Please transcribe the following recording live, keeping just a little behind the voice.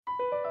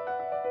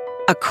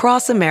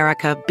Across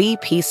America,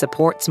 BP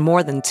supports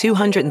more than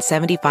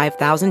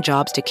 275,000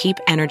 jobs to keep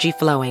energy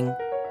flowing.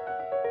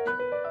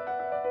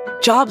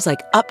 Jobs like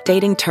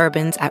updating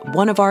turbines at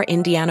one of our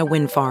Indiana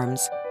wind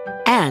farms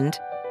and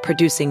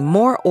producing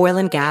more oil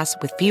and gas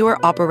with fewer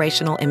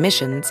operational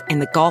emissions in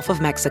the Gulf of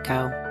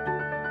Mexico.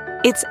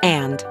 It's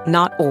and,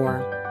 not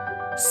or.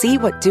 See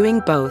what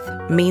doing both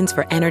means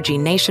for energy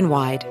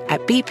nationwide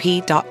at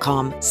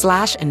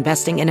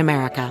bp.com/investing in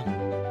America.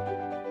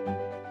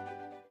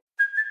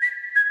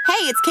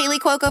 Hey, it's Kaylee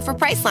Cuoco for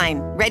Priceline.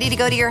 Ready to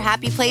go to your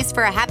happy place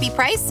for a happy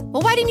price?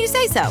 Well, why didn't you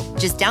say so?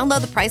 Just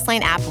download the Priceline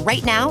app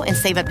right now and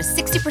save up to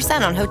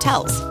 60% on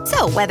hotels.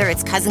 So whether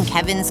it's Cousin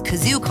Kevin's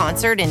Kazoo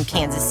Concert in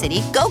Kansas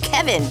City, go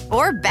Kevin,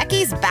 or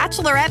Becky's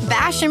Bachelorette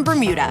Bash in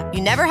Bermuda,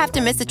 you never have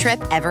to miss a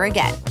trip ever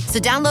again. So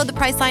download the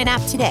Priceline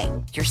app today.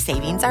 Your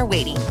savings are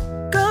waiting.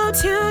 Go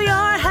to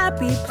your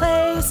happy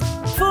place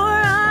for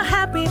a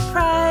happy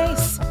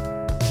price.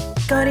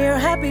 Go to your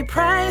happy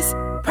price,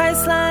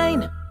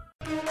 Priceline.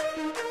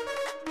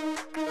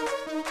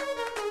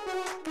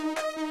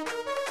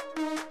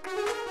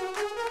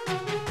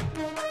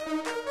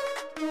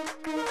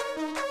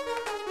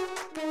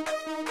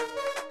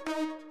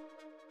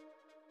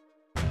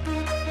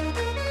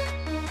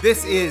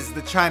 This is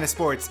the China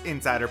Sports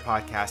Insider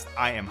Podcast.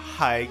 I am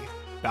Haig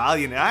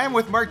Balian, and I am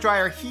with Mark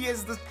Dreyer. He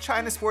is the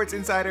China Sports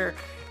Insider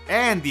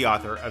and the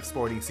author of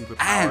Sporting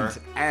Superpower.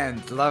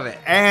 And love it.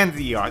 And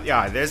the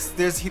author, is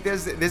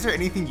there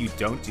anything you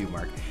don't do,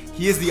 Mark?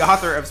 He is the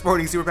author of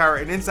Sporting Superpower,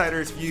 an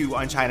insider's view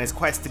on China's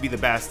quest to be the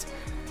best.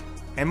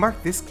 And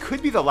Mark, this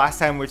could be the last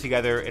time we're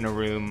together in a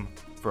room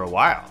for a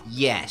while.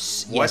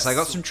 Yes, I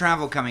got some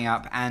travel coming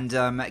up, and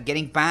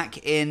getting back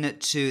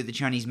into the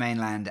Chinese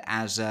mainland,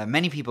 as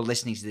many people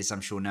listening to this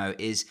I'm sure know,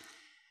 is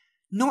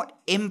not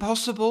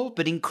impossible,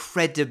 but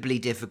incredibly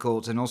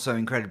difficult and also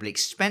incredibly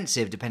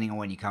expensive depending on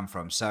where you come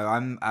from. So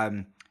I'm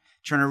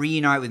trying to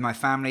reunite with my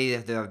family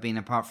that I've been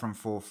apart from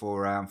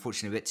for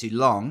unfortunately a bit too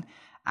long,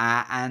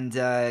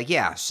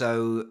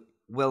 so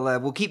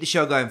we'll keep the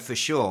show going for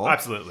sure.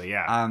 Absolutely,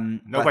 yeah.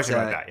 No question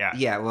about that, yeah.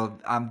 Yeah, well,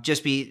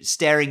 just be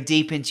staring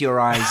deep into your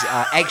eyes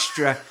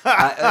extra,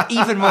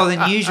 even more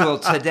than usual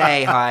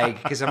today,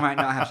 Haig, because I might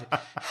not have to.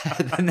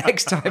 The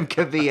next time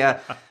could be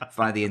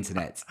via the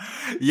internet.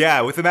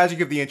 Yeah, with the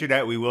magic of the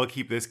internet, we will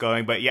keep this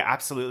going. But yeah,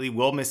 absolutely,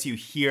 we'll miss you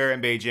here in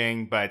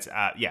Beijing. But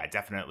yeah,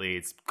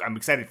 definitely, I'm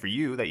excited for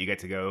you that you get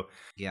to go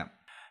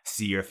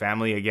see your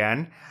family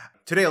again.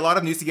 Today, a lot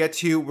of news to get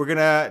to. We're going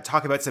to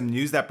talk about some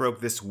news that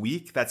broke this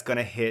week that's going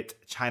to hit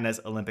China's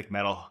Olympic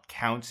medal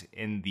count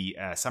in the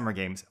Summer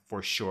Games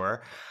for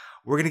sure.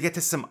 We're going to get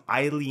to some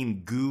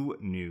Eileen Gu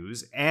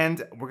news,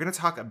 and we're going to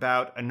talk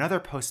about another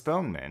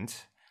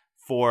postponement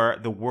for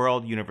the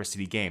World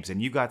University Games. And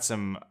you got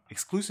some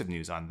exclusive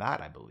news on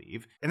that, I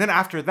believe. And then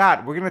after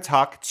that, we're going to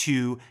talk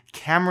to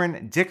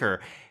Cameron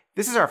Dicker.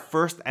 This is our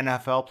first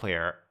NFL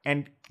player,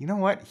 and you know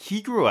what?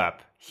 He grew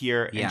up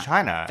here in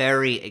China.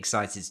 Very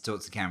excited to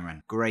talk to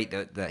Cameron. Great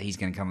that he's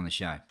going to come on the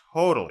show.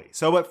 Totally.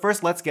 So, but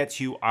first, let's get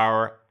to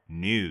our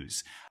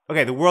news.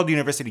 Okay, the World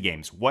University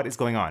Games. What is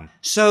going on?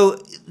 So,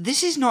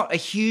 this is not a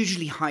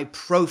hugely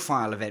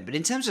high-profile event, but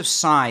in terms of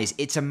size,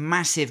 it's a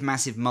massive,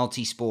 massive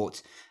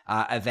multi-sport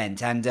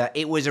event. And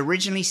it was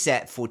originally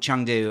set for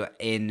Chengdu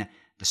in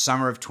the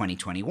summer of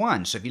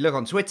 2021. So if you look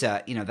on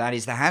Twitter, that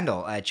is the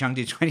handle,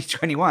 Chengdu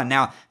 2021.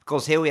 Now, of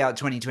course, here we are at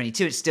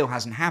 2022. It still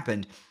hasn't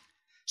happened.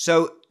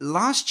 So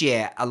last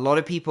year, a lot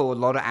of people, a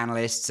lot of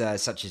analysts,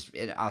 such as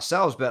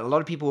ourselves, but a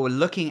lot of people were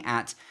looking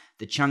at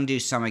the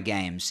Chengdu Summer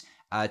Games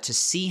to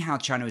see how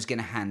China was going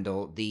to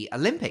handle the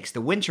Olympics,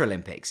 the Winter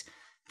Olympics.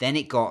 Then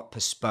it got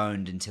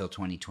postponed until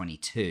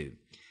 2022.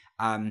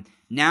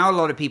 Now a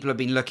lot of people have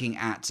been looking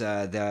at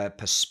the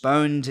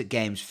postponed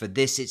games for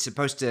this. It's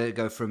supposed to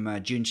go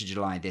from June to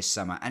July this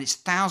summer, and it's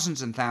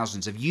thousands and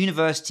thousands of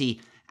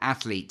university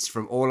athletes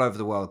from all over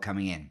the world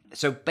coming in.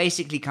 So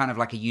basically kind of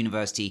like a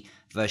university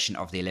version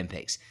of the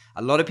Olympics.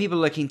 A lot of people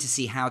looking to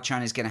see how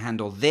China's going to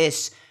handle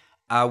this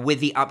with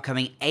the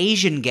upcoming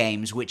Asian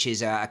Games, which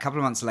is a couple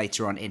of months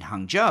later on in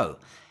Hangzhou.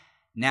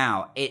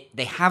 Now,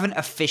 they haven't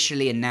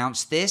officially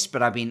announced this,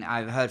 but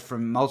I've heard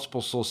from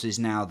multiple sources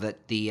now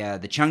that the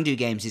Chengdu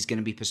Games is going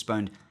to be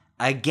postponed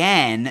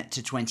again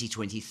to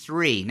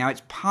 2023. Now,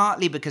 it's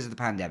partly because of the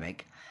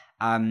pandemic,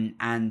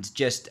 and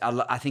just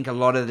I think a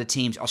lot of the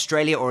teams,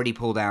 Australia already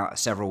pulled out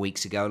several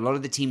weeks ago. A lot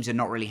of the teams are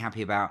not really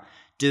happy about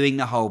doing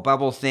the whole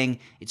bubble thing.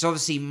 It's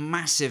obviously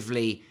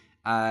massively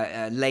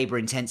labor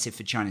intensive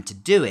for China to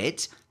do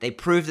it. They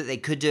proved that they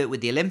could do it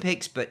with the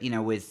Olympics, but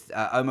with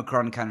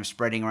Omicron kind of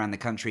spreading around the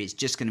country, it's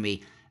just going to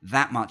be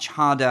that much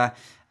harder.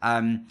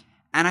 And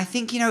I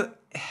think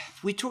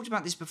we talked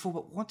about this before,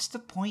 but what's the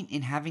point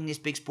in having this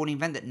big sporting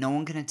event that no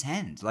one can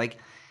attend?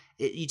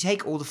 You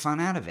take all the fun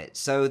out of it.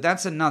 So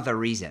that's another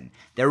reason.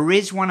 There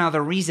is one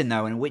other reason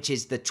though, and which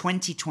is the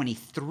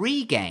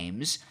 2023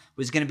 games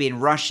was going to be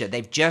in Russia.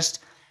 They've just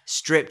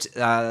stripped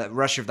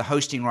Russia of the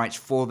hosting rights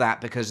for that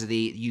because of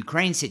the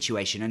Ukraine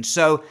situation. And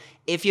so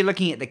if you're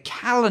looking at the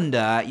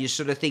calendar, you're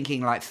sort of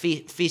thinking like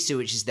FISU,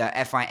 which is the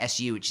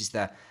FISU, which is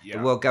the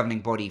world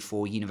governing body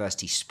for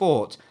university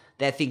sport.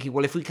 They're thinking,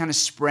 well, if we kind of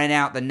spread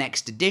out the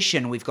next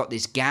edition, we've got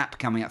this gap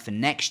coming up for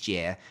next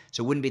year.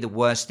 So it wouldn't be the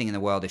worst thing in the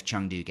world if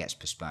Chengdu gets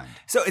postponed.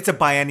 So it's a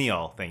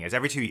biennial thing. It's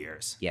every 2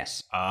 years.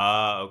 Yes.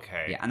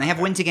 Okay. Yeah, and they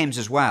have winter games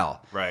as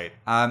well. Right.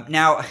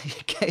 Now,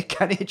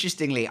 kind of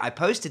interestingly, I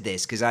posted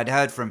this because I'd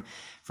heard from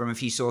a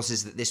few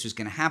sources that this was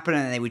going to happen,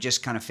 and they were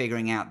just kind of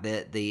figuring out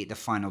the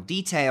final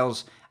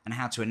details and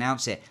how to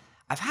announce it.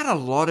 I've had a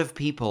lot of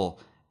people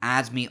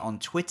add me on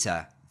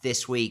Twitter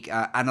this week,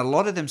 and a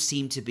lot of them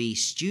seem to be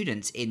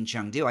students in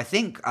Chengdu. I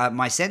think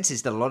my sense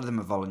is that a lot of them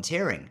are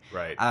volunteering.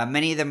 Right.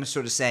 Many of them are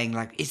sort of saying,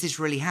 like, is this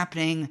really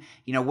happening?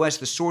 You know, where's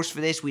the source for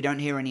this? We don't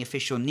hear any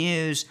official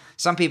news.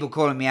 Some people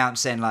calling me out and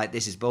saying, like,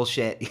 this is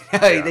bullshit.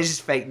 This is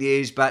fake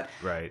news. But,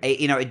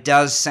 it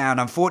does sound,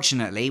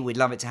 unfortunately, we'd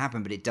love it to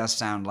happen, but it does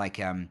sound like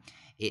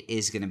it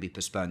is going to be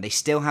postponed. They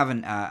still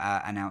haven't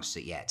announced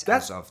it yet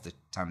as of the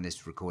time of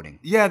this recording.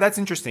 Yeah, that's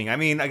interesting. I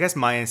mean, I guess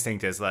my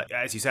instinct is, like,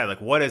 as you said,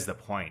 like, what is the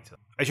point?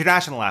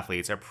 International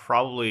athletes are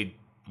probably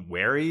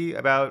wary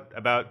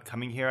about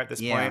coming here at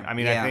this point. I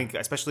mean, I think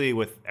especially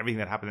with everything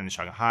that happened in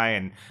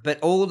Shanghai but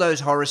all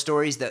those horror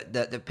stories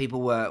that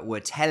people were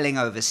telling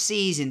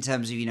overseas in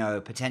terms of, you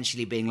know,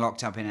 potentially being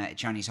locked up in a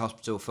Chinese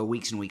hospital for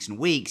weeks and weeks and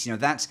weeks, you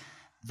know,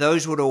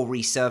 those would all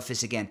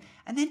resurface again.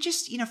 And then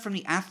just, you know, from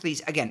the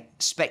athletes, again,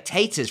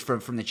 spectators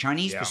from the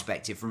Chinese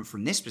perspective,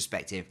 from this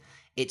perspective,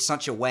 it's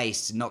such a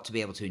waste not to be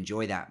able to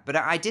enjoy that. But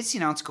I did see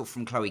an article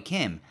from Chloe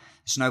Kim,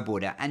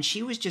 snowboarder, and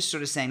she was just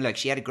sort of saying, look,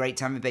 she had a great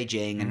time in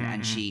Beijing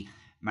and she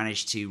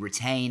managed to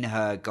retain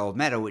her gold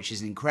medal, which is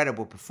an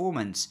incredible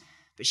performance.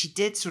 But she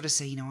did sort of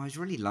say, you know, I was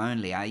really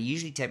lonely. I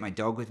usually take my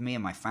dog with me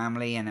and my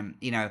family, and,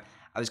 you know,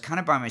 I was kind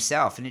of by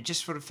myself, and it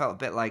just sort of felt a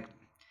bit like,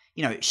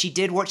 you know, she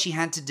did what she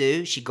had to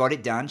do. She got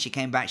it done. She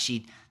came back.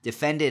 She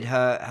defended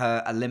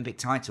her Olympic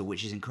title,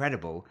 which is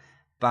incredible.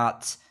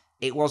 But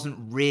it wasn't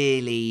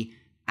really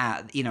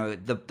at, you know,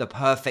 the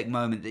perfect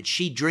moment that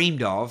she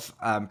dreamed of,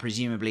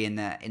 presumably in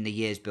the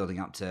years building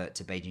up to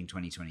Beijing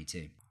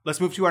 2022. Let's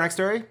move to our next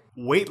story.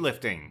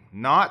 Weightlifting,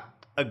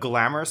 not a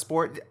glamorous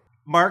sport.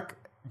 Mark,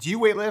 do you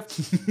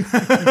weightlift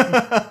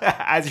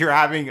as you're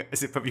having a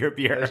sip of your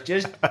beer?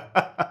 Just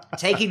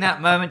taking that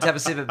moment to have a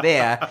sip of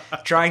beer,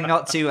 trying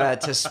not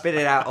to spit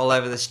it out all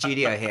over the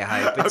studio here,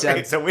 Hope. But so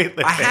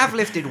weightlifting. I have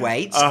lifted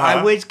weights.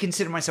 I would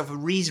consider myself a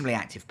reasonably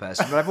active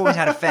person, but I've always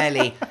had a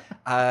fairly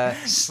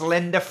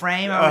slender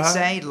frame, I would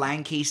say,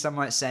 lanky, some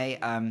might say.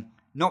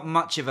 Not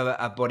much of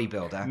a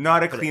bodybuilder.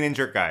 Not a clean and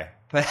jerk guy.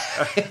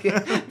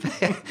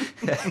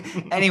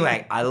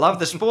 Anyway, I love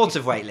the sport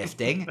of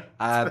weightlifting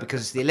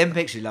because it's the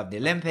Olympics. We love the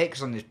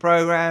Olympics on this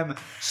program.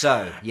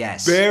 So,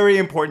 yes. Very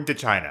important to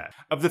China.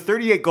 Of the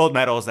 38 gold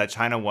medals that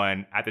China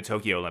won at the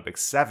Tokyo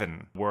Olympics,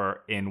 7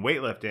 were in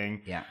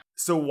weightlifting. Yeah.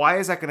 So why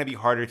is that going to be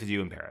harder to do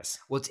in Paris?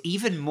 Well, it's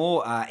even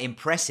more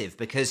impressive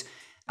because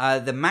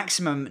the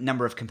maximum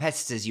number of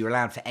competitors you're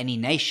allowed for any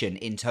nation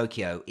in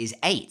Tokyo is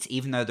 8,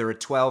 even though there are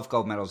 12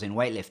 gold medals in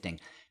weightlifting.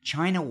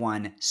 China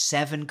won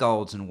 7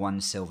 golds and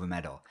 1 silver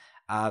medal.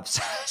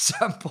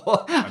 Some poor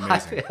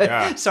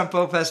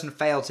person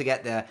failed to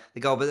get the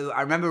gold. But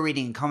I remember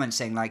reading in comments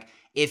saying, like,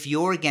 if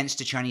you're against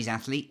a Chinese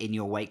athlete in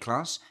your weight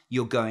class,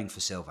 you're going for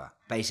silver,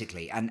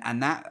 basically.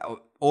 And that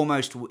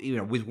almost, you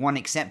know, with one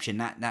exception,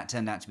 that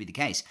turned out to be the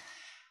case.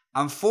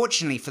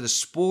 Unfortunately for the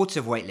sport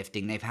of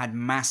weightlifting, they've had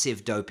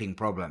massive doping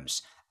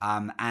problems.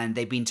 And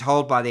they've been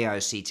told by the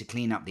IOC to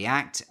clean up the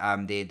act,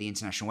 the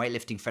International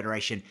Weightlifting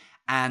Federation,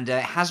 and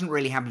it hasn't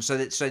really happened. So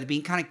they've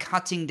been kind of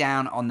cutting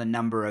down on the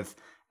number of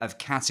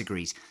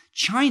categories.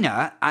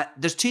 China,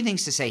 there's 2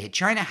 things to say here.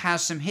 China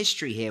has some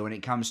history here when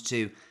it comes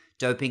to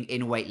doping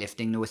in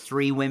weightlifting. There were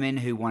 3 women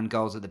who won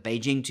golds at the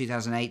Beijing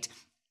 2008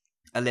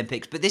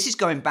 Olympics, but this is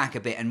going back a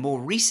bit. And more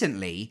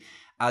recently,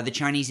 the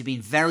Chinese have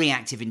been very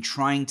active in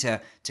trying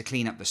to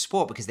clean up the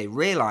sport because they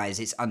realize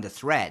it's under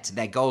threat.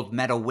 Their gold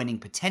medal winning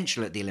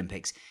potential at the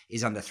Olympics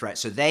is under threat.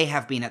 So they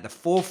have been at the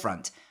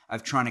forefront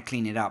of trying to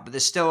clean it up. But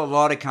there's still a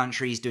lot of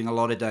countries doing a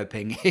lot of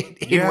doping in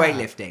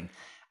weightlifting.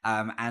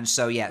 And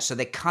so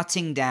they're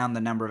cutting down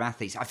the number of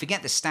athletes. I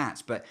forget the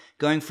stats, but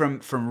going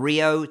from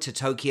Rio to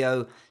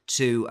Tokyo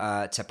to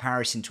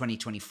Paris in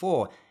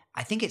 2024,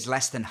 I think it's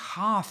less than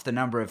half the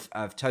number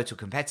of total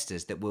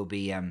competitors that will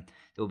be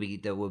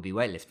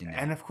weightlifting there.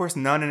 And of course,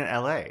 none in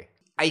LA.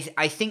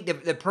 I think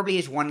there probably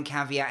is one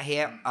caveat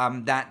here,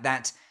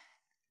 that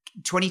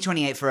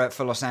 2028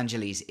 for Los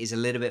Angeles is a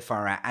little bit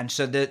far out, and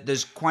so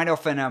there's quite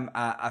often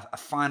a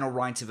final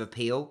right of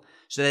appeal.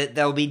 So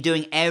they'll be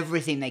doing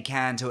everything they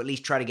can to at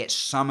least try to get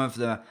some of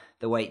the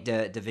weight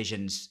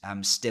divisions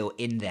still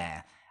in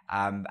there.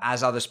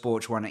 As other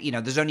sports want to, you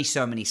know, there's only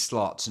so many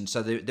slots, and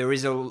so there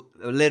is a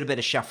little bit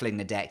of shuffling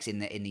the decks in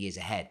the years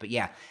ahead. But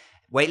yeah,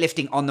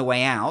 weightlifting on the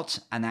way out,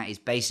 and that is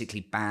basically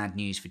bad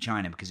news for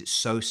China because it's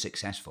so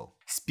successful.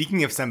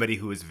 Speaking of somebody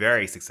who is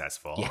very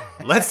successful,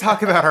 let's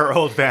talk about our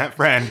old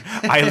friend,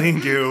 Eileen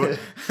Gu.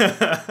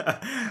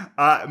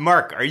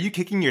 Mark, are you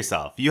kicking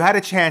yourself? You had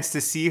a chance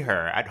to see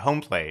her at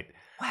home plate.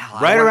 Wow,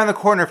 around the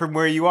corner from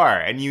where you are,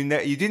 and you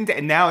didn't,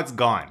 and now it's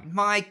gone.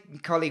 My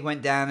colleague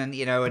went down and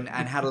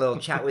had a little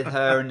chat with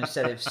her and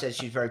said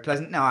she's very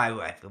pleasant. No,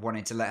 I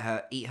wanted to let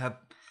her eat her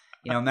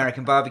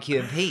American barbecue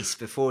in peace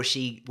before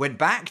she went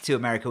back to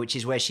America, which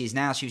is where she is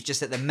now. She was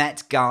just at the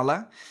Met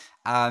Gala.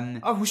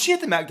 Was she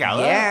at the Met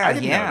Gala? Yeah, I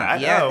didn't know that.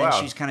 Yeah, oh, then wow.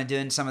 she was kind of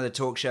doing some of the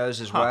talk shows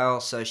as well.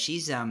 So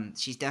she's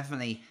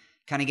definitely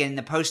kind of getting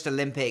the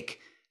post-Olympic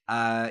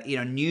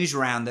news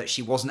round that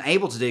she wasn't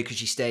able to do because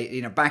she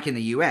stayed back in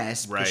the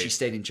US because she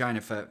stayed in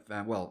China for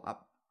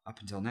up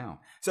until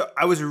now. So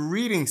I was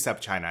reading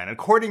SupChina, and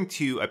according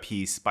to a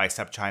piece by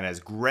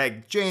SupChina's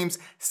Greg James,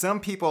 some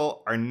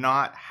people are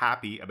not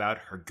happy about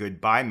her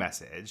goodbye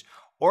message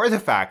or the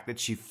fact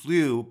that she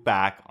flew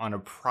back on a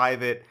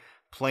private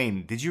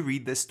plane. Did you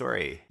read this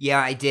story?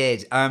 Yeah, I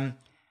did.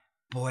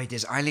 Boy,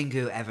 does Eileen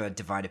Gu ever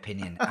divide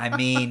opinion. I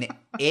mean,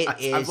 it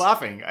is... I'm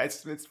laughing.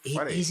 It's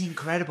funny. It is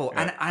incredible.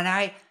 Yeah. And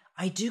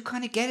I do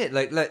kind of get it.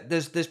 Like, look,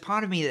 there's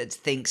part of me that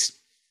thinks,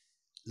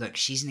 look,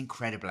 she's an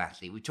incredible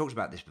athlete. We've talked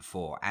about this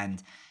before,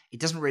 and it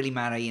doesn't really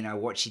matter,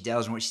 what she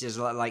does and what she does.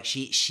 Like,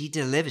 she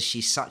delivers.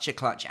 She's such a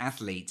clutch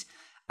athlete.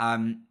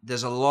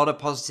 There's a lot of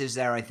positives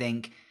there, I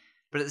think.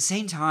 But at the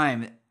same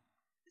time,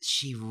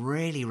 she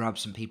really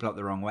rubs some people up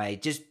the wrong way.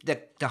 Just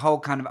the whole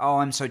kind of, oh,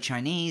 I'm so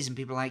Chinese, and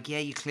people are like, yeah,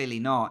 you're clearly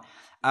not.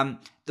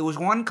 There was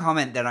one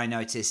comment that I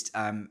noticed.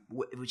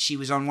 She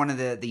was on one of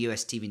the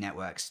US TV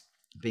networks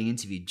being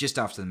interviewed just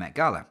after the Met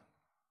Gala.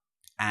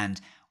 And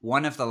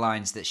one of the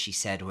lines that she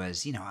said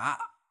was,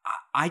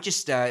 I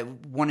just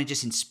want to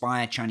just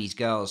inspire Chinese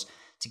girls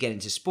to get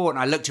into sport.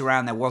 And I looked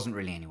around, there wasn't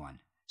really anyone.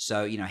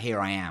 So, here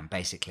I am,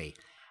 basically.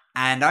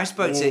 And I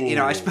spoke to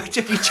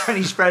a few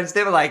Chinese friends.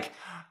 They were like,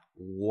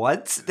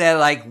 what? They're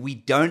like, we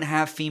don't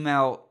have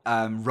female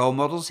role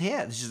models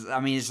here.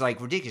 It's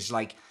like ridiculous.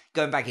 Like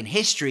going back in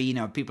history,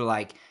 people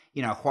like,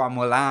 Hua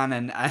Mulan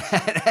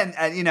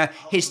and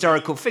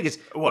historical figures.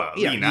 Well,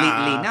 Li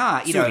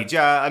Na, Su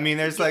Jia. I mean,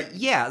 there's like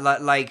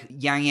like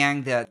Yang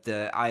Yang,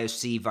 the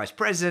IOC vice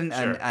president,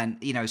 sure. and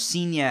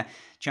senior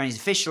Chinese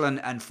official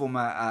and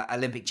former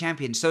Olympic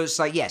champion. So it's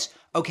like, yes,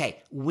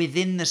 okay,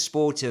 within the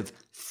sport of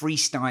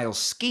freestyle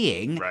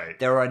skiing, right.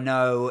 There are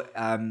no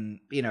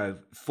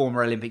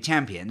former Olympic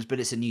champions, but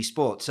it's a new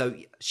sport. So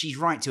she's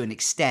right to an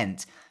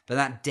extent, but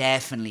that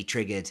definitely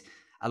triggered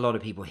a lot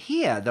of people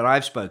here that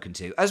I've spoken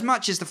to, as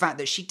much as the fact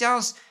that she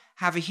does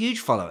have a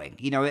huge following.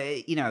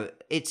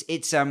 It's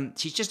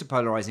she's just a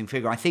polarizing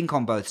figure, I think,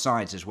 on both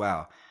sides as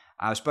well.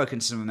 I've spoken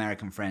to some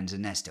American friends,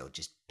 and they're still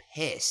just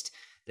pissed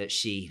that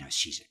she's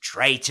a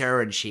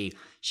traitor, and she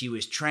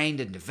was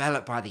trained and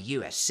developed by the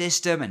US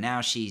system, and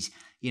now she's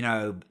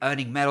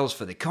earning medals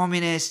for the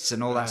communists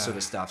and all that sort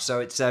of stuff.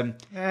 So it's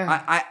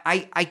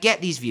I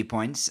get these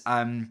viewpoints.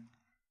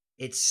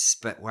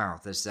 But wow,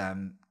 there's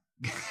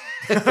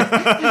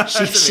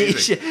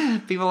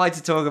people like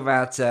to talk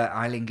about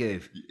Eileen Gu.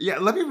 Yeah,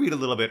 let me read a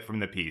little bit from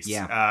the piece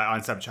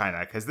on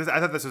SupChina, because I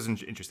thought this was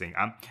interesting.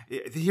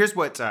 Here's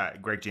what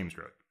Greg James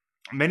wrote.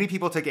 Many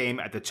people took aim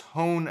at the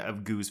tone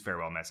of Gu's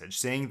farewell message,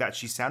 saying that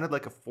she sounded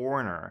like a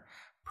foreigner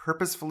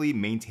purposefully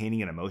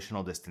maintaining an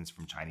emotional distance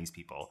from Chinese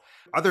people.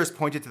 Others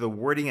pointed to the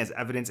wording as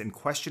evidence and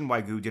questioned why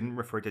Gu didn't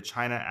refer to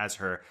China as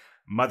her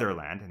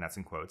motherland, and that's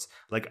in quotes,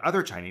 like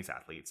other Chinese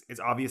athletes.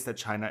 It's obvious that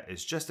China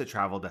is just a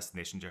travel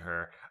destination to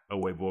her, a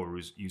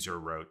Weibo user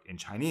wrote in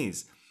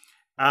Chinese.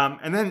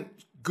 And then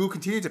Gu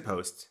continued to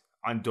post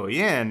on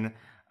Douyin,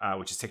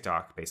 which is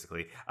TikTok,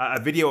 basically, a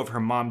video of her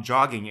mom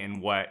jogging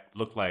in what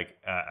looked like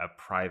a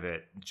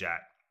private jet.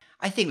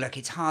 I think, look,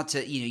 it's hard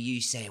to,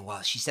 you say,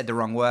 well, she said the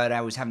wrong word.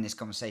 I was having this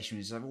conversation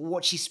with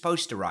what she's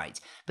supposed to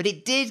write. But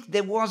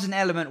there was an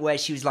element where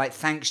she was like,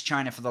 thanks,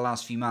 China, for the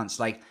last few months.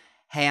 Like,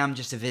 hey, I'm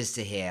just a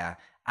visitor here,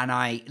 and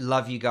I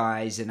love you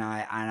guys, and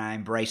I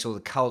embrace all the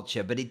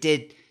culture. But it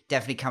did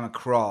definitely come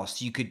across.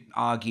 You could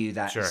argue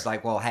that It's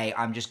like, well, hey,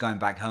 I'm just going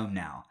back home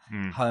now.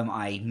 Home,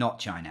 i.e. not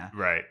China.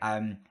 Right.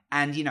 And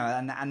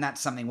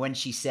that's something when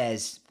she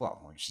says,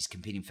 well, when she's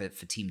competing for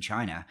Team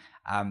China,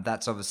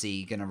 that's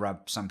obviously going to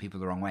rub some people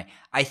the wrong way.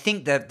 I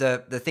think that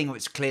the thing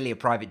was clearly a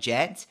private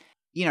jet.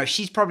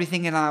 She's probably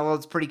thinking, oh, well,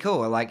 it's pretty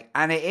cool.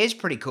 And it is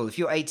pretty cool. If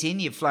you're 18,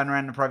 you've flown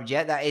around in a private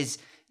jet, that is,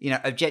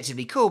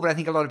 objectively cool. But I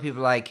think a lot of people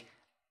are like,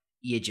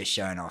 you're just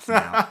showing off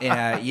now.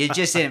 You're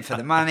just in it for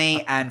the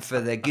money and for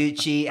the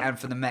Gucci and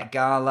for the Met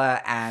Gala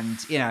and,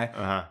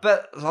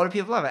 But a lot of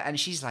people love it. And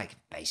she's like,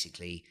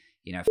 basically,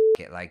 f***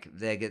 it. Like,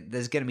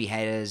 there's going to be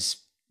haters.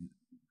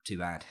 Too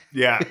bad.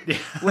 Yeah.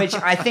 Which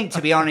I think,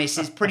 to be honest,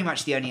 is pretty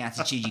much the only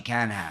attitude you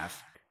can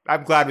have.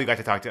 I'm glad we got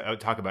to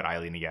talk about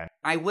Eileen again.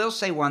 I will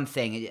say one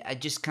thing. It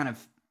just kind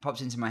of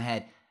pops into my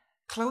head.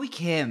 Chloe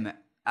Kim,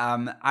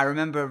 I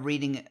remember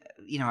reading,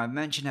 I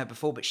mentioned her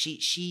before, but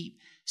she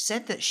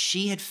said that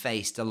she had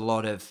faced a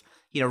lot of,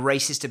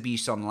 racist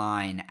abuse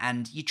online,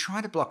 and you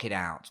try to block it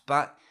out,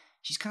 but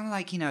she's kind of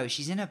like,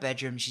 she's in her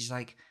bedroom. She's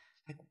like,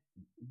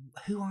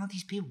 who are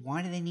these people?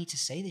 Why do they need to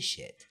say this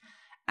shit?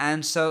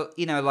 And so,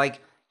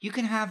 like you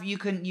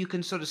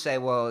can sort of say,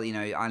 well,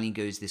 Eileen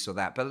Gu is this or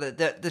that, but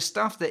the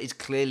stuff that is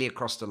clearly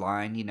across the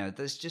line,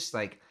 there's just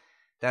like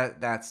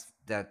that's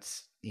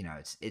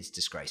it's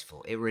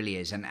disgraceful. It really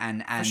is.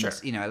 And sure.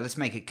 Let's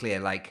make it clear,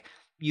 like,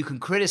 you can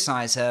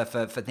criticize her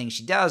for things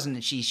she does, and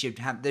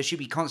there should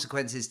be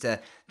consequences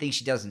to things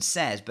she does and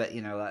says, but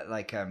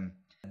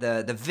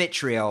the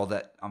vitriol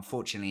that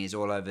unfortunately is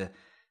all over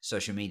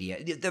social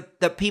media,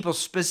 the people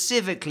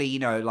specifically,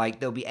 like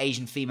there'll be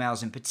Asian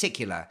females in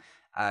particular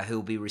who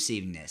will be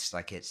receiving this.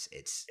 Like it's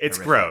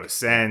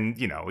gross, and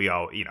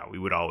we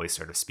would always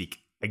sort of speak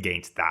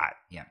against that.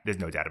 Yeah, there's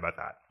no doubt about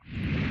that.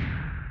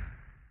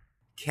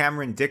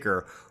 Cameron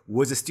Dicker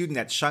was a student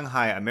at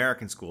Shanghai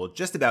American School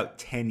just about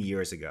 10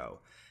 years ago.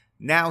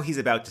 Now he's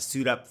about to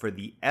suit up for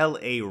the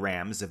LA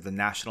Rams of the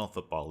National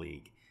Football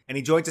League. And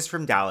he joins us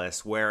from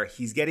Dallas, where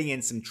he's getting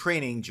in some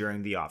training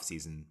during the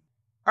offseason.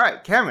 All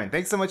right, Cameron,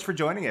 thanks so much for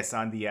joining us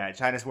on the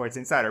China Sports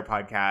Insider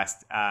podcast.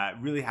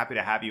 Really happy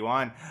to have you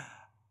on.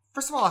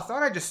 First of all, I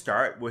thought I'd just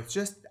start with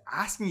just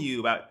asking you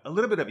about a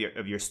little bit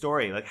of your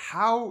story. Like,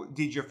 how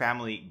did your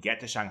family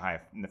get to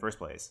Shanghai in the first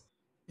place?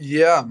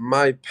 Yeah,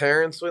 my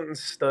parents went and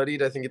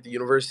studied, I think, at the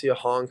University of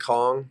Hong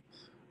Kong.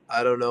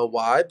 I don't know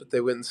why, but they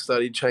went and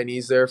studied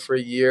Chinese there for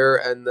a year.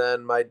 And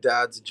then my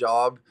dad's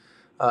job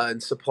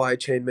in supply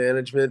chain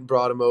management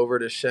brought him over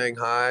to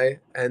Shanghai.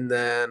 And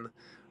then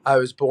I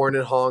was born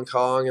in Hong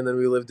Kong, and then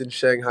we lived in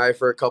Shanghai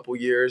for a couple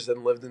years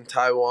and lived in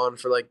Taiwan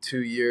for like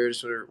 2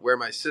 years, where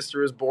my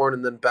sister was born,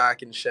 and then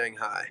back in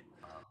Shanghai.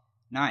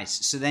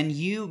 Nice. So then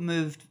you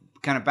moved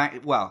kind of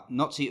back, well,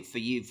 not for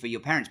your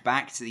parents,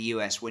 back to the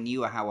US when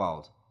you were how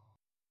old?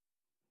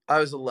 I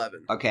was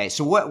 11. Okay,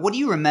 so what do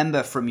you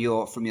remember from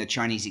your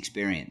Chinese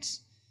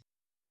experience?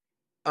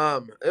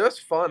 It was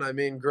fun. I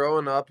mean,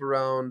 growing up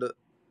around,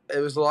 it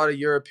was a lot of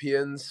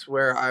Europeans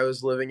where I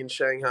was living in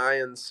Shanghai,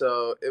 and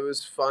so it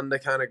was fun to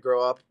kind of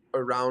grow up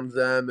around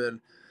them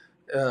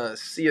and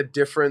see a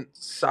different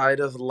side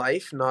of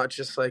life, not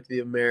just like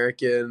the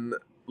American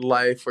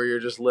life where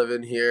you're just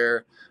living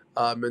here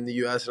in the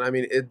U.S. And I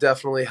mean, it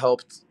definitely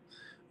helped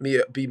me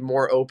be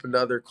more open to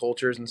other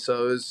cultures, and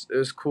so it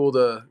was cool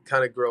to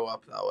kind of grow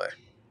up that way.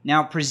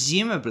 Now,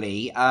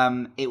 presumably,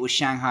 it was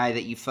Shanghai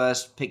that you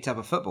first picked up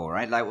a football,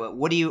 right? Like,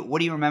 what do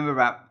you remember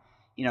about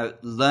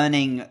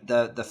learning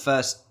the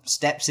first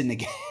steps in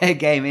the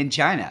game in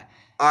China?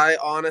 I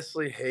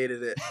honestly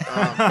hated it.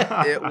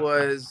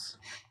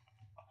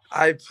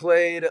 I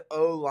played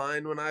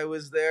O-line when I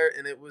was there,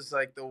 and it was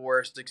like the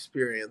worst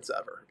experience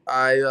ever.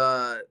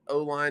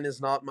 O-line is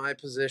not my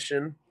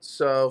position,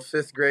 so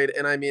 5th grade,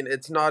 and I mean,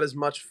 it's not as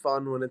much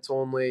fun when it's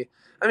only,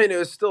 I mean, it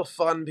was still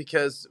fun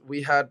because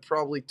we had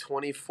probably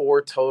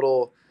 24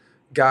 total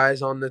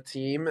guys on the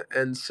team,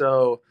 and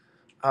so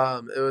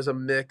it was a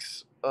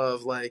mix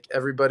of like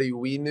everybody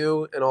we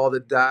knew, and all the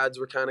dads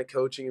were kind of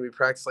coaching, and we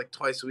practiced like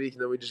twice a week,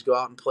 and then we just go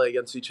out and play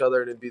against each other,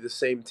 and it'd be the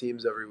same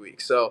teams every week.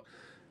 So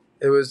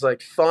it was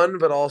like fun,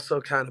 but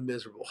also kind of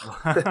miserable.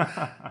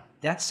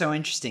 That's so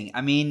interesting. I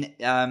mean,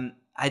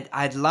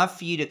 I'd love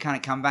for you to kind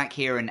of come back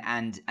here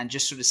and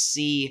just sort of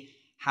see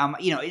how,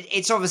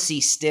 it's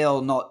obviously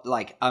still not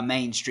like a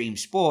mainstream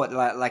sport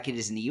like it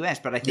is in the US,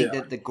 but I think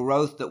that the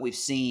growth that we've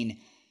seen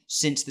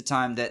since the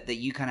time that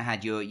you kind of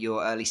had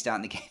your early start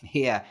in the game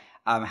here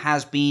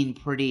has been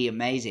pretty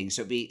amazing.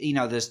 So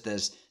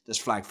there's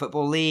flag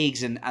football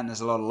leagues and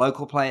there's a lot of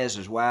local players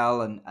as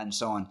well and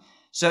so on.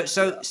 So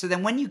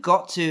then when you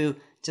got to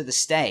the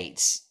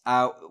States,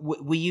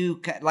 were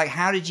you like,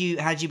 how did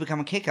you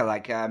become a kicker?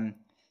 Like,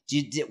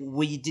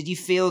 did you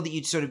feel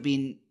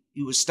that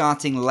you were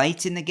starting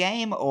late in the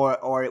game,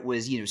 or it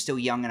was, still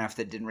young enough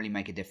that it didn't really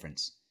make a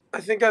difference? I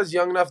think I was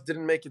young enough,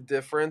 didn't make a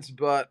difference,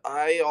 but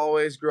I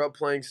always grew up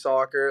playing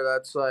soccer.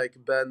 That's like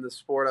been the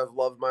sport I've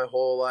loved my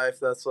whole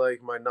life. That's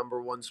like my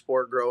number one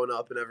sport growing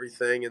up and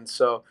everything. And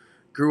so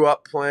grew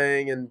up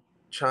playing in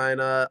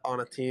China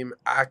on a team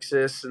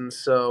Axis, and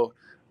so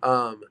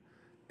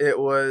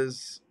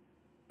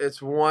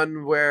it's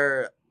one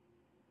where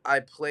I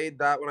played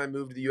that when I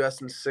moved to the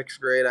U.S. in 6th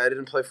grade. I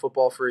didn't play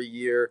football for a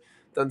year.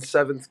 Then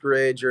 7th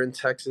grade, you're in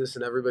Texas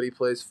and everybody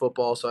plays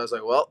football. So I was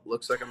like, well,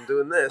 looks like I'm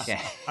doing this. Okay.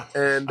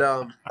 And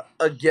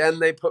again,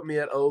 they put me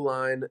at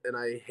O-line, and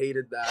I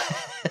hated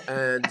that.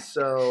 And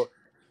so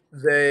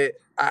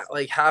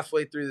like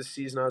halfway through the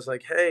season, I was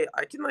like, hey,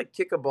 I can like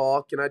kick a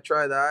ball. Can I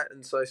try that?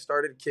 And so I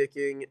started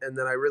kicking, and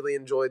then I really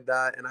enjoyed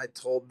that. And I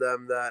told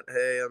them that,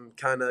 hey,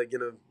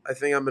 I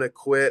think I'm going to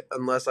quit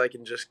unless I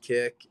can just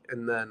kick.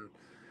 And then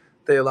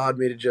they allowed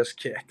me to just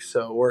kick.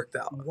 So it worked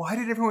out. Why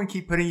did everyone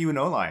keep putting you in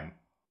O-line?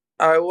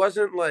 I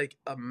wasn't like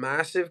a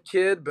massive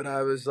kid, but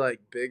I was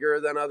like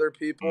bigger than other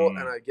people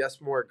and I guess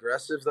more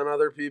aggressive than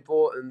other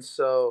people. And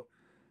so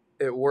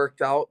it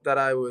worked out that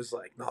I was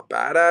like not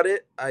bad at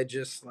it. I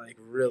just like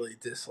really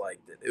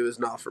disliked it. It was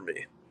not for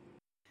me.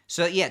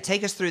 So yeah,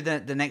 take us through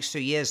the next 2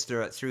 years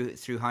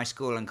through high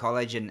school and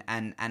college and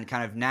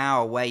kind of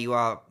now where you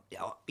are,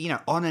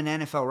 on an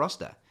NFL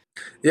roster.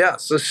 Yeah,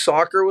 so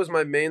soccer was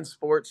my main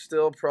sport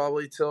still,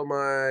 probably till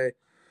my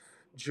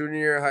junior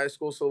year of high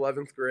school, so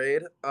 11th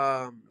grade.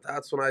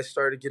 That's when I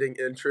started getting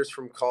interest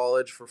from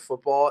college for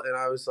football, and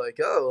I was like,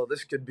 oh, well,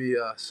 this could be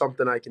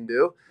something I can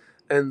do.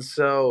 And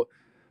so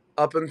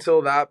up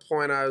until that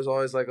point, I was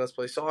always like, let's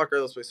play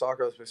soccer, let's play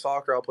soccer, let's play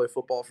soccer. I'll play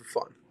football for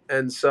fun.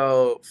 And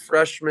so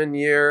freshman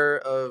year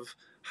of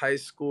high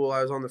school,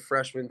 I was on the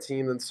freshman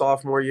team. Then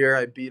sophomore year,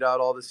 I beat out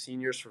all the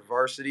seniors for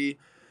varsity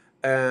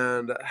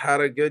and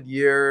had a good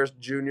year.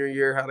 Junior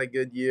year, had a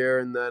good year.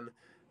 And then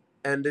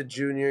ended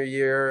junior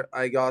year,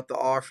 I got the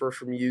offer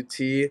from UT.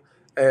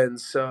 And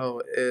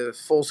so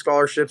full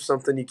scholarship,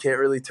 something you can't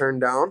really turn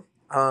down.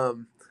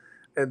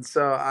 And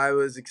so I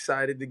was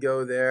excited to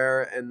go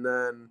there. And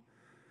then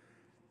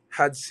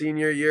had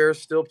senior year,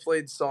 still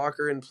played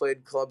soccer and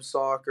played club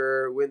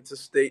soccer, went to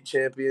state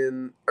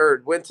championship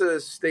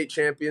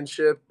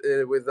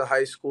with the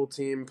high school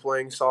team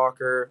playing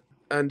soccer,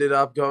 ended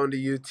up going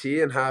to UT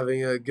and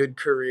having a good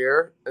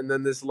career. And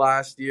then this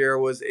last year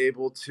was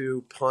able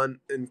to punt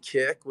and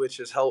kick, which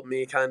has helped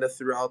me kind of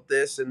throughout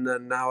this. And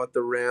then now at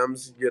the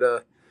Rams, get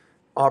a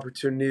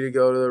opportunity to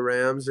go to the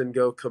Rams and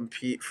go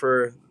compete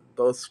for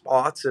both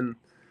spots. And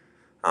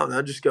I don't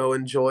know, just go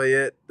enjoy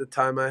it the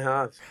time I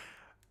have.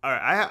 All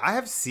right, I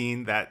have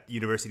seen that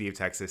University of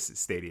Texas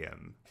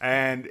stadium,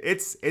 and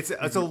it's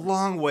a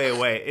long way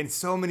away in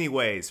so many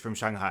ways from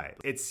Shanghai.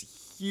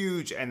 It's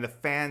huge, and the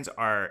fans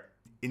are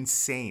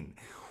insane.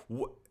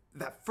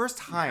 That first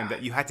time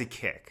that you had to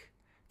kick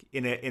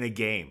in a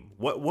game,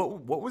 what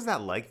was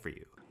that like for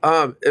you?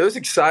 It was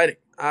exciting.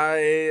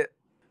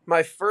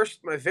 My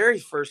very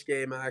first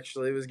game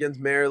actually was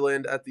against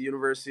Maryland at the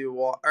University of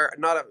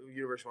not at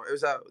University of it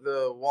was at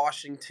the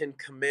Washington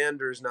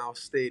Commanders now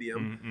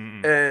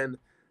stadium, and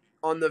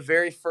on the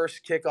very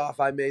first kickoff,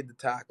 I made the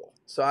tackle.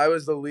 So I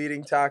was the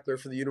leading tackler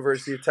for the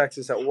University of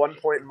Texas at one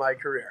point in my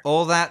career.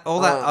 All that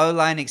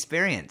O-line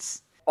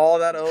experience. All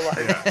that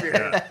O-line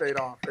experience paid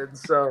off. And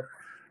so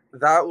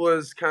that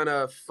was kind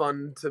of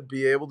fun to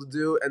be able to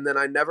do. And then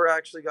I never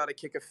actually got to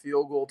kick a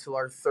field goal till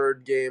our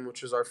third game,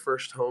 which was our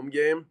first home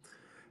game.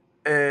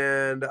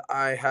 And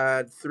I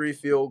had 3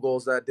 field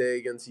goals that day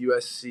against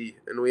USC.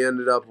 And we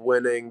ended up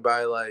winning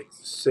by like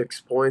 6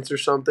 points or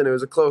something. It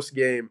was a close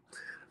game.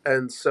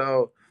 And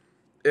so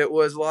it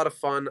was a lot of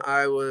fun.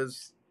 I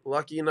was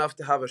lucky enough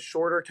to have a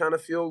shorter kind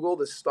of field goal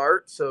to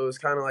start, so it was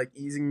kind of like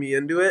easing me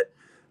into it.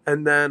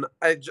 And then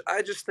I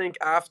just think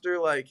after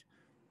like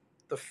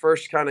the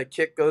first kind of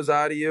kick goes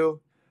out of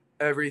you,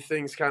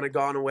 everything's kind of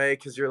gone away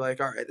because you're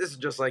like, all right, this is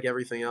just like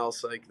everything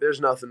else. Like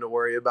there's nothing to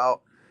worry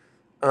about.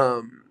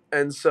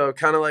 And so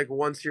kind of like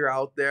once you're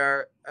out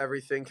there,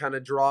 everything kind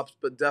of drops.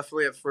 But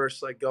definitely at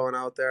first, like going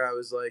out there, I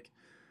was like,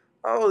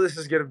 oh, this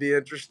is going to be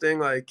interesting.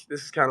 Like,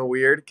 this is kind of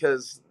weird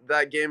because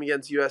that game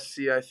against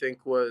USC, I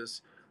think,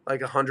 was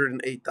like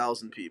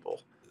 108,000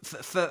 people.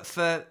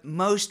 For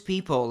most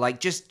people, like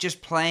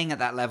just playing at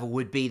that level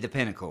would be the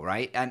pinnacle,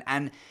 right?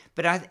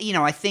 But I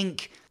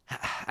think,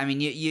 I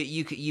mean,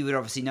 you would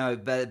obviously know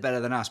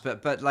better than us,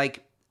 but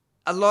like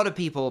a lot of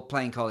people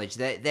playing college,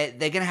 they're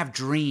going to have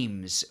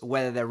dreams,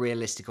 whether they're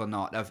realistic or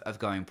not, of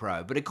going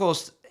pro. But of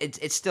course,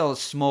 it's still a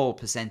small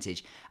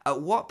percentage.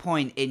 At what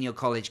point in your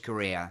college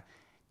career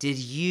did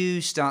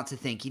you start to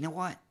think, you know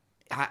what,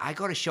 I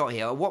got a shot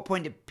here? At what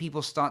point did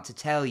people start to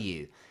tell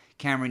you,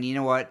 Cameron, you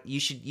know what,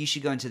 you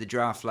should go into the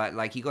draft,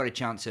 like you got a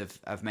chance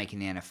of making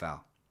the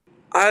NFL?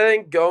 I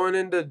think going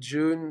into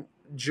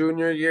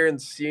junior year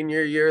and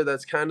senior year,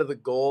 that's kind of the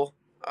goal.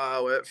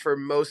 For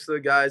most of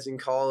the guys in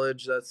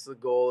college, that's the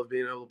goal of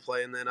being able to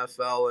play in the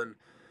NFL and,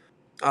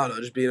 I don't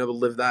know, just being able to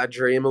live that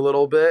dream a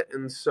little bit.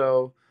 And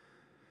so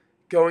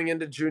going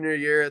into junior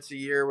year, it's a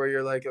year where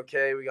you're like,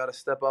 okay, we got to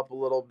step up a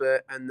little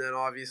bit. And then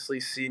obviously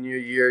senior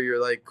year,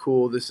 you're like,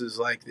 cool, this is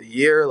like the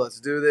year,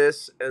 let's do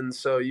this. And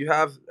so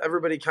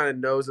everybody kind of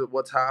knows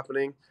what's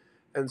happening.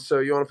 And so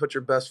you want to put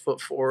your best foot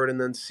forward.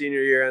 And then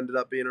senior year ended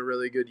up being a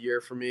really good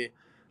year for me.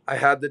 I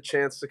had the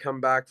chance to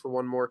come back for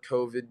one more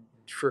COVID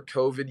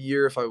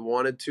year if I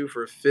wanted to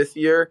for a 5th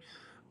year.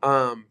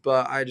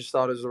 But I just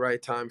thought it was the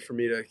right time for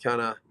me to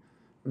kind of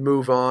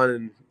move on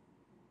and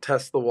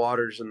test the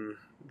waters in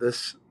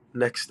this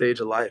next stage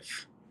of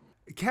life.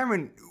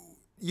 Cameron,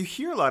 you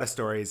hear a lot of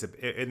stories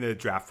in the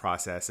draft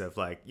process of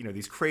like, you know,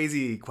 these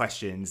crazy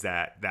questions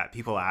that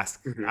people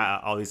ask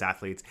all these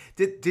athletes.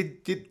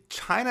 Did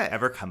China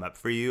ever come up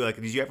for you? Like,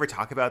 did you ever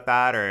talk about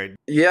that? Or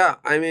yeah,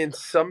 I mean,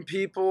 some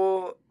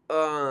people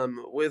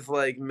with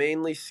like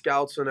mainly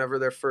scouts, whenever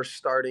they're first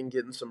starting,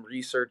 getting some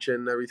research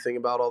and everything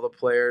about all the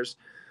players,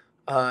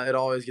 it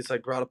always gets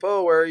like brought up,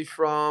 oh, where are you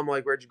from?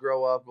 Like, where'd you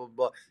grow up? Blah,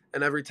 blah.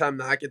 And every time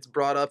that gets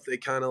brought up, they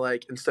kind of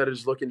like, instead of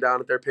just looking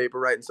down at their paper,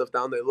 writing stuff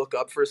down, they look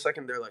up for a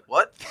second. They're like,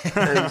 what?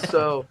 And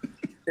so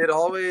it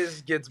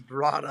always gets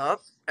brought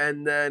up.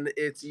 And then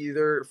it's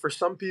either, for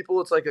some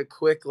people, it's like a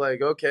quick,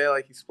 like, okay,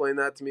 like explain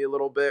that to me a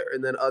little bit.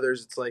 And then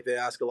others, it's like they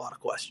ask a lot of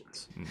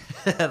questions.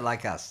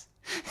 Like us.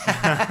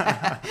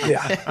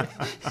 Yeah.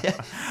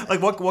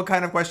 Like what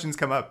kind of questions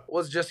come up?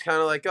 Was just kind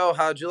of like, oh,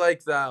 how'd you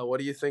like that? What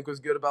do you think was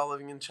good about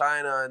living in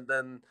China? And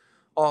then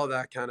all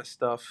that kind of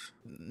stuff.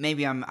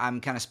 Maybe I'm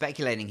kind of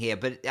speculating here,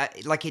 but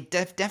like it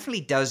definitely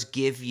does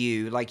give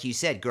you, like you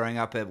said, growing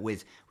up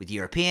with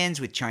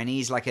Europeans, with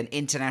Chinese, like an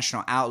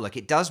international outlook.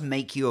 It does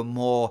make you a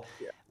more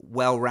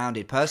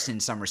well-rounded person in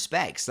some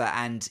respects,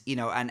 and you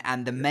know,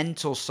 and the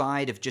mental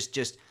side of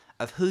just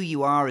of who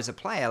you are as a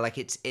player. Like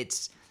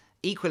it's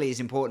equally as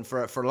important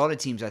for a lot of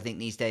teams, I think,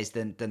 these days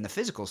than the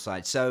physical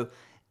side. So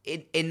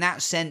in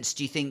that sense,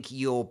 do you think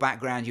your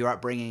background, your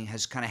upbringing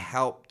has kind of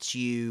helped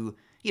you?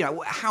 You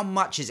know, how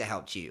much has it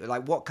helped you?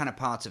 Like, what kind of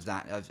parts of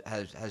that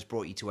has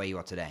brought you to where you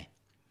are today?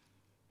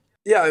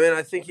 Yeah, I mean,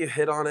 I think you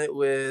hit on it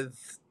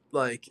with,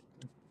 like,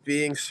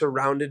 being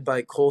surrounded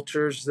by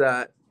cultures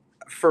that,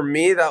 for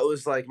me, that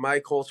was, like, my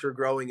culture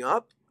growing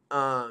up.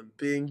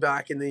 Being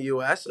back in the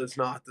US, it's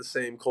not the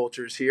same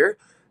cultures here.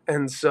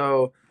 And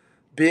so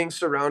being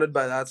surrounded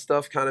by that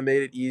stuff kind of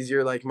made it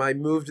easier. Like, my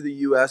move to the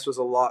US was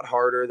a lot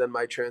harder than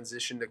my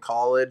transition to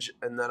college.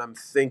 And then I'm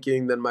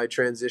thinking that my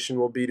transition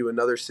will be to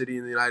another city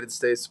in the United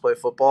States to play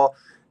football.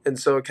 And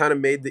so it kind of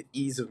made the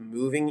ease of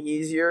moving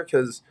easier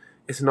because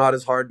it's not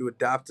as hard to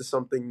adapt to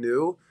something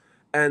new.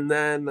 And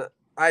then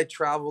I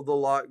traveled a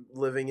lot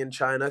living in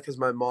China because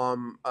my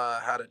mom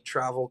has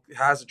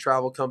a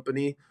travel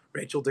company,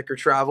 Rachel Dicker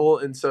Travel.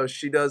 And so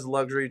she does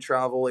luxury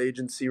travel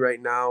agency right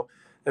now,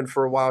 and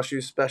for a while she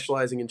was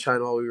specializing in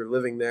China while we were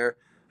living there.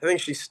 I think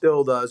she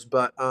still does,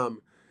 but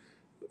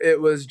it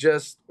was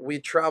just, we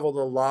traveled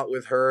a lot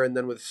with her, and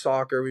then with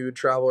soccer we would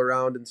travel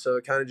around, and so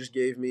it kind of just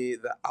gave me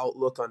the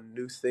outlook on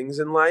new things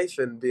in life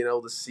and being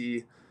able to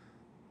see,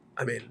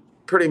 I mean,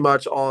 pretty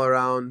much all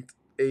around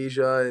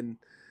Asia, and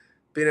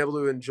being able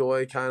to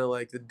enjoy kind of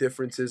like the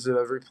differences of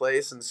every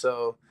place. And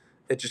so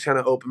it just kind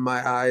of opened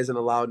my eyes and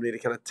allowed me to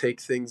kind of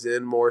take things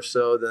in more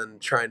so than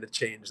trying to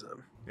change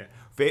them. Yeah.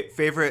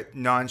 Favorite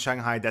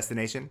non-Shanghai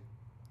destination?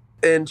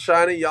 In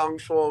China,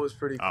 Yangshuo was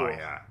pretty cool. Oh,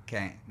 yeah.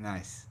 Okay,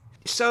 nice.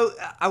 So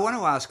I want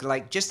to ask,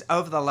 like, just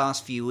over the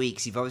last few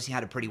weeks, you've obviously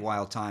had a pretty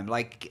wild time.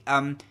 Like,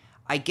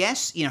 I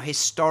guess, you know,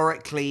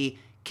 historically,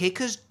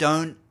 kickers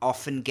don't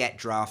often get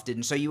drafted.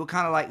 And so you were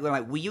kind of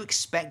like, were you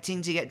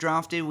expecting to get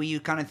drafted? Were you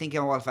kind of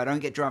thinking, well, if I don't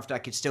get drafted, I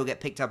could still get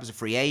picked up as a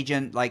free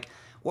agent? Like,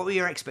 what were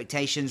your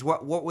expectations?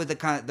 What were the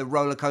kind of the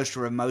roller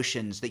coaster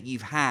emotions that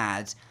you've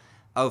had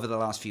over the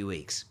last few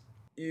weeks?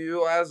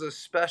 You, as a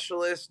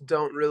specialist,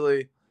 don't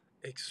really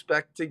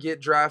expect to get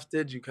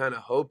drafted. You kind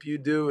of hope you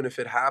do. And if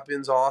it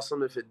happens,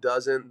 awesome. If it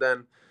doesn't,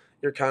 then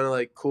you're kind of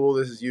like, cool,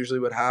 this is usually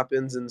what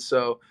happens. And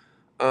so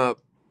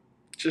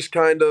just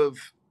kind of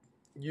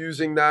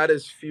using that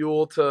as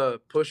fuel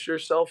to push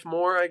yourself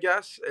more, I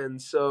guess.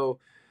 And so,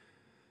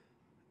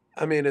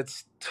 I mean,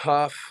 it's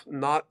tough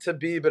not to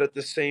be, but at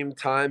the same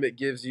time, it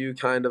gives you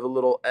kind of a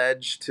little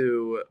edge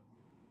to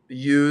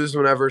use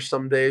whenever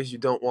some days you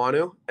don't want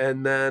to.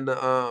 And then,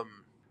 I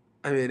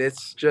mean,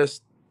 it's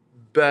just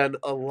been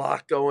a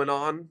lot going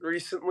on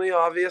recently,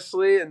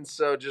 obviously. And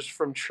so just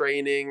from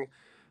training,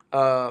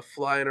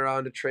 flying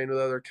around to train with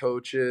other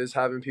coaches,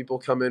 having people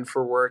come in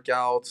for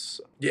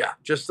workouts. Yeah,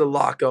 just a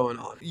lot going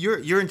on.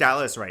 You're in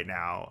Dallas right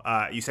now.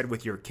 You said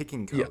with your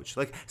kicking coach.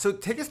 Like, so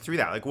take us through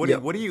that. Like, what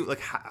do you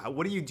like?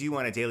 What do you do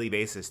on a daily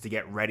basis to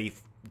get ready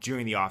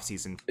during the off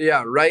season?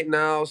 Yeah, right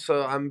now.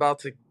 So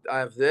I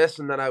have this,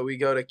 and then we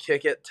go to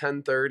kick at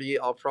 10:30.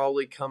 I'll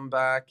probably come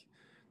back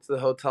to the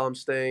hotel I'm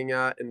staying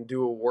at and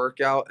do a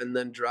workout, and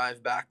then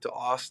drive back to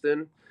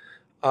Austin.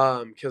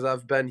 Because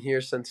I've been here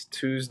since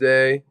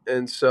Tuesday,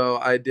 and so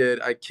I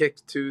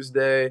kicked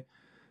Tuesday,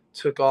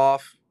 took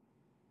off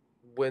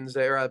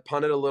Wednesday, or I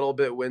punted a little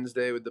bit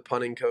Wednesday with the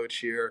punting coach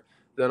here.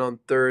 Then on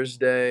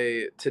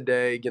Thursday,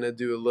 today, gonna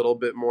do a little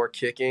bit more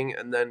kicking,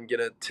 and then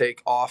gonna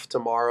take off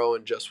tomorrow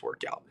and just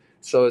work out.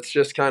 So it's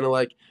just kind of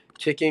like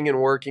kicking and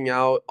working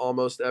out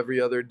almost every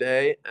other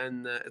day,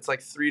 and it's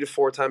like 3 to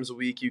 4 times a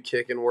week you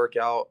kick, and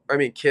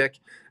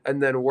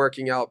then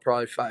working out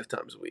probably 5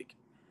 times a week.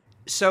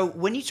 So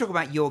when you talk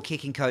about your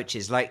kicking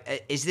coaches, like,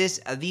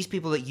 are these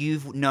people that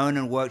you've known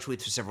and worked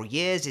with for several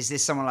years? Is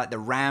this someone like the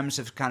Rams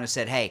have kind of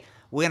said, hey,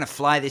 we're going to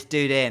fly this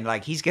dude in,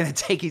 like he's going to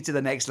take you to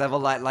the next level?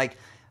 Like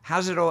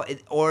how's it all?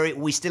 Or are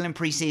we still in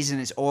preseason?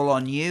 It's all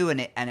on you,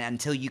 and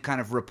until you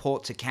kind of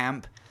report to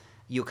camp,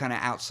 you're kind of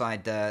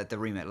outside the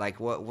remit. Like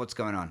what's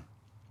going on?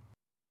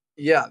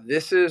 Yeah,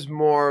 this is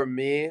more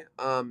me.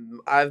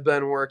 I've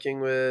been working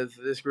with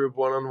this group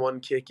one-on-one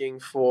kicking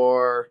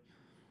for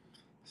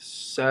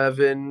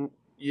 6,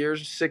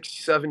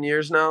 7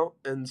 years now.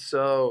 And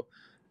so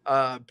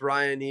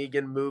Brian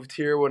Egan moved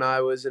here when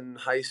I was in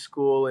high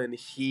school, and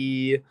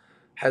he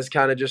has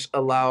kind of just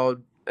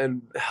allowed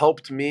and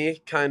helped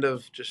me kind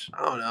of just,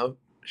 I don't know,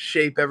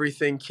 shape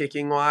everything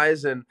kicking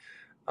wise. And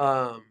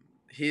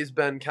he's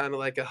been kind of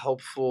like a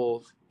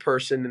helpful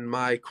person in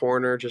my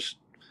corner, just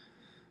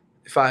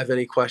if I have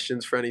any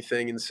questions for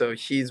anything. And so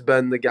he's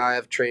been the guy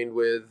I've trained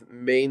with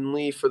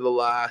mainly for the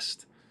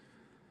last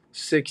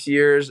 6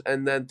 years.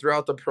 And then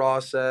throughout the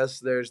process,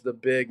 there's the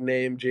big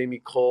name,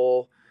 Jamie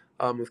Cole,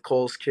 with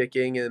Cole's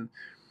kicking, and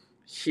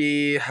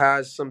he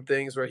has some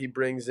things where he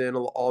brings in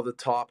all the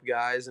top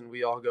guys, and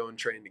we all go and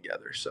train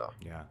together. So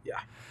yeah.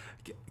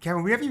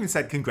 Cameron, we haven't even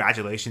said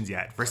congratulations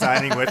yet for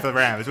signing with the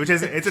Rams, which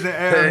is it's an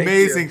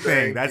amazing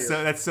thing. That's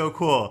so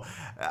cool.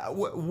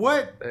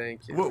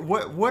 Thank you.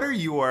 What are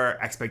your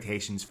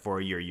expectations for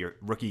your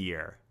rookie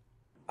year?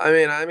 I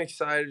mean, I'm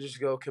excited to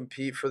just go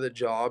compete for the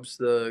jobs.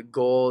 The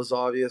goal is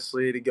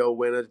obviously to go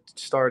win a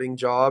starting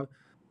job,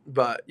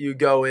 but you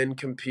go in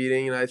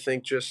competing, and I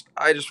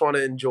just want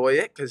to enjoy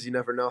it, because you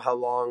never know how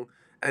long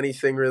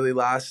anything really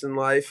lasts in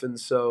life, and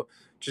so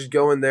just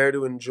go in there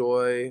to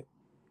enjoy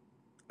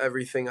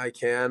everything I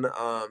can,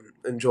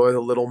 enjoy the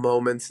little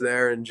moments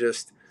there, and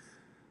just,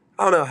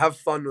 I don't know, have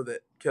fun with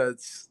it,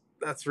 because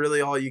that's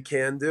really all you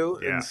can do.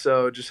 Yeah. And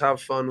so just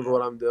have fun with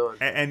what I'm doing.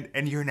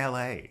 And you're in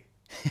LA.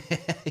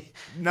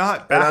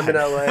 Not bad. And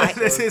I'm in LA.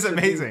 This is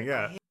amazing.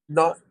 Yeah.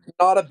 Not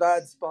a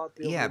bad spot.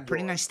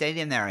 Pretty nice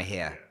stadium there, I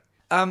hear.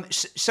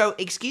 So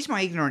excuse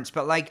my ignorance,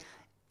 but like,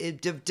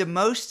 do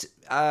most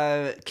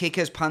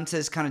kickers,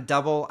 punters kind of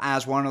double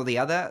as one or the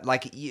other?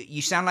 Like,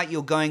 you sound like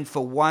you're going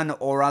for one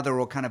or other,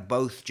 or kind of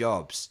both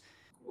jobs.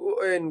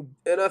 In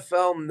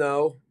NFL,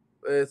 no.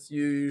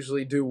 You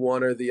usually do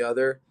one or the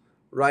other.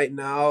 Right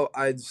now,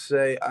 I'd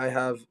say I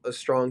have a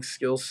strong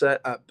skill set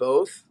at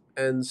both.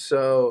 And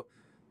so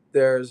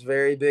there's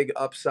very big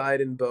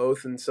upside in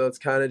both. And so it's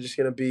kind of just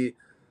going to be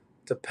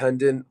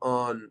dependent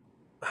on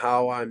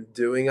how I'm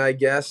doing, I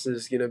guess,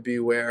 is going to be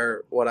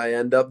what I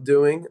end up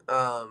doing.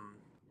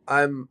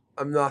 I'm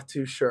not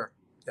too sure.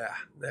 Yeah,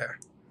 there.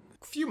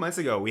 A few months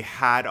ago, we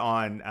had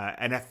on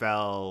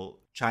NFL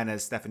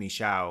China's Stephanie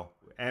Xiao,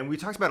 and we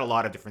talked about a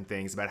lot of different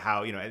things about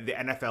how, the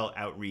NFL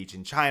outreach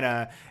in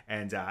China,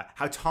 and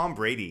how Tom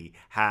Brady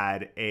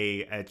had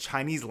a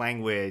Chinese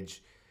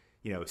language,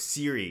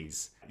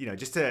 series,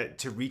 just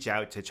to reach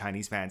out to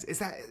Chinese fans. Is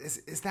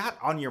that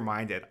on your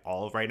mind at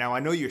all right now? I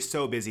know you're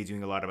so busy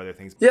doing a lot of other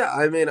things. Yeah,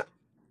 I mean,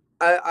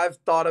 I've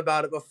thought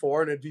about it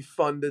before, and it'd be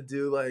fun to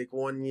do like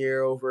 1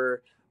 year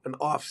over an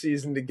off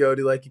season to go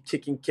to like a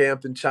kicking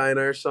camp in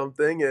China or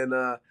something. And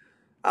I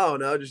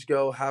don't know, just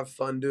go have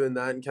fun doing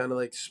that and kind of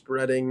like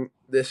spreading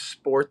this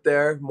sport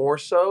there more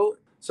so.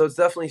 So it's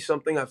definitely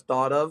something I've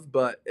thought of,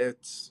 but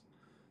it's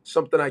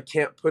something I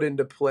can't put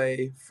into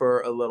play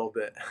for a little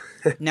bit.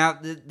 Now,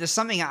 there's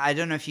something, I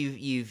don't know if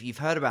you've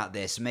heard about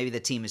this, maybe the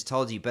team has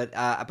told you, but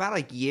about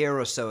like a year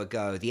or so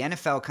ago, the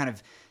NFL kind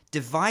of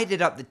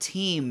divided up the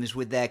teams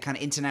with their kind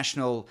of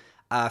international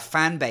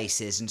fan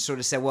bases and sort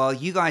of said, well,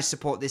 you guys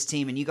support this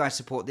team and you guys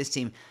support this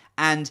team.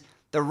 And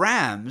the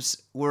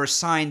Rams were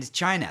assigned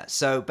China.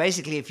 So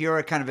basically, if you're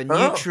a kind of a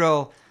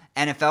neutral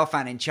NFL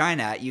fan in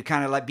China, you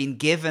kind of like been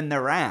given the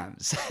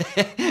Rams.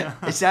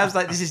 It sounds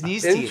like this is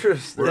news to you.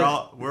 Interesting.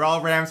 We're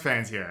all Rams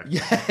fans here.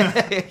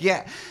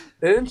 Yeah.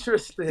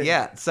 Interesting.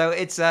 Yeah, so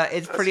it's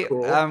pretty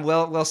cool.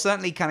 We'll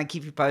certainly kind of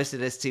keep you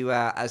posted as to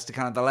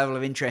kind of the level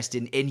of interest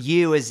in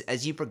you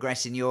as you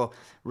progress in your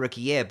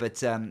rookie year.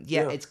 But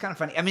it's kind of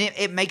funny. I mean,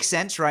 it makes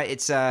sense, right?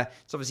 It's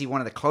obviously one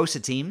of the closer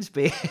teams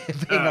being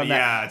on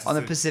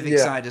the Pacific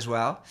side as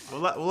well.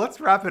 Well,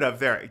 let's wrap it up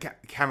there.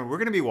 Cameron, we're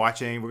going to be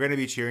watching. We're going to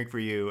be cheering for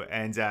you,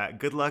 and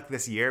good luck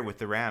this year with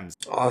the Rams.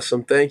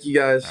 Awesome. Thank you,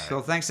 guys. Right.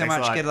 Cool. Thanks so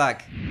much. Good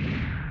luck.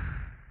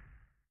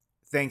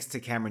 Thanks to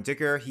Cameron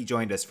Dicker. He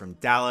joined us from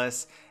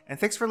Dallas. And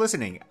thanks for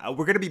listening.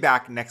 We're going to be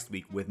back next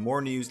week with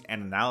more news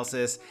and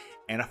analysis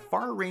and a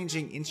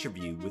far-ranging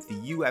interview with the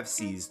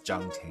UFC's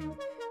Zhang Ting.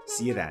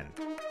 See you then.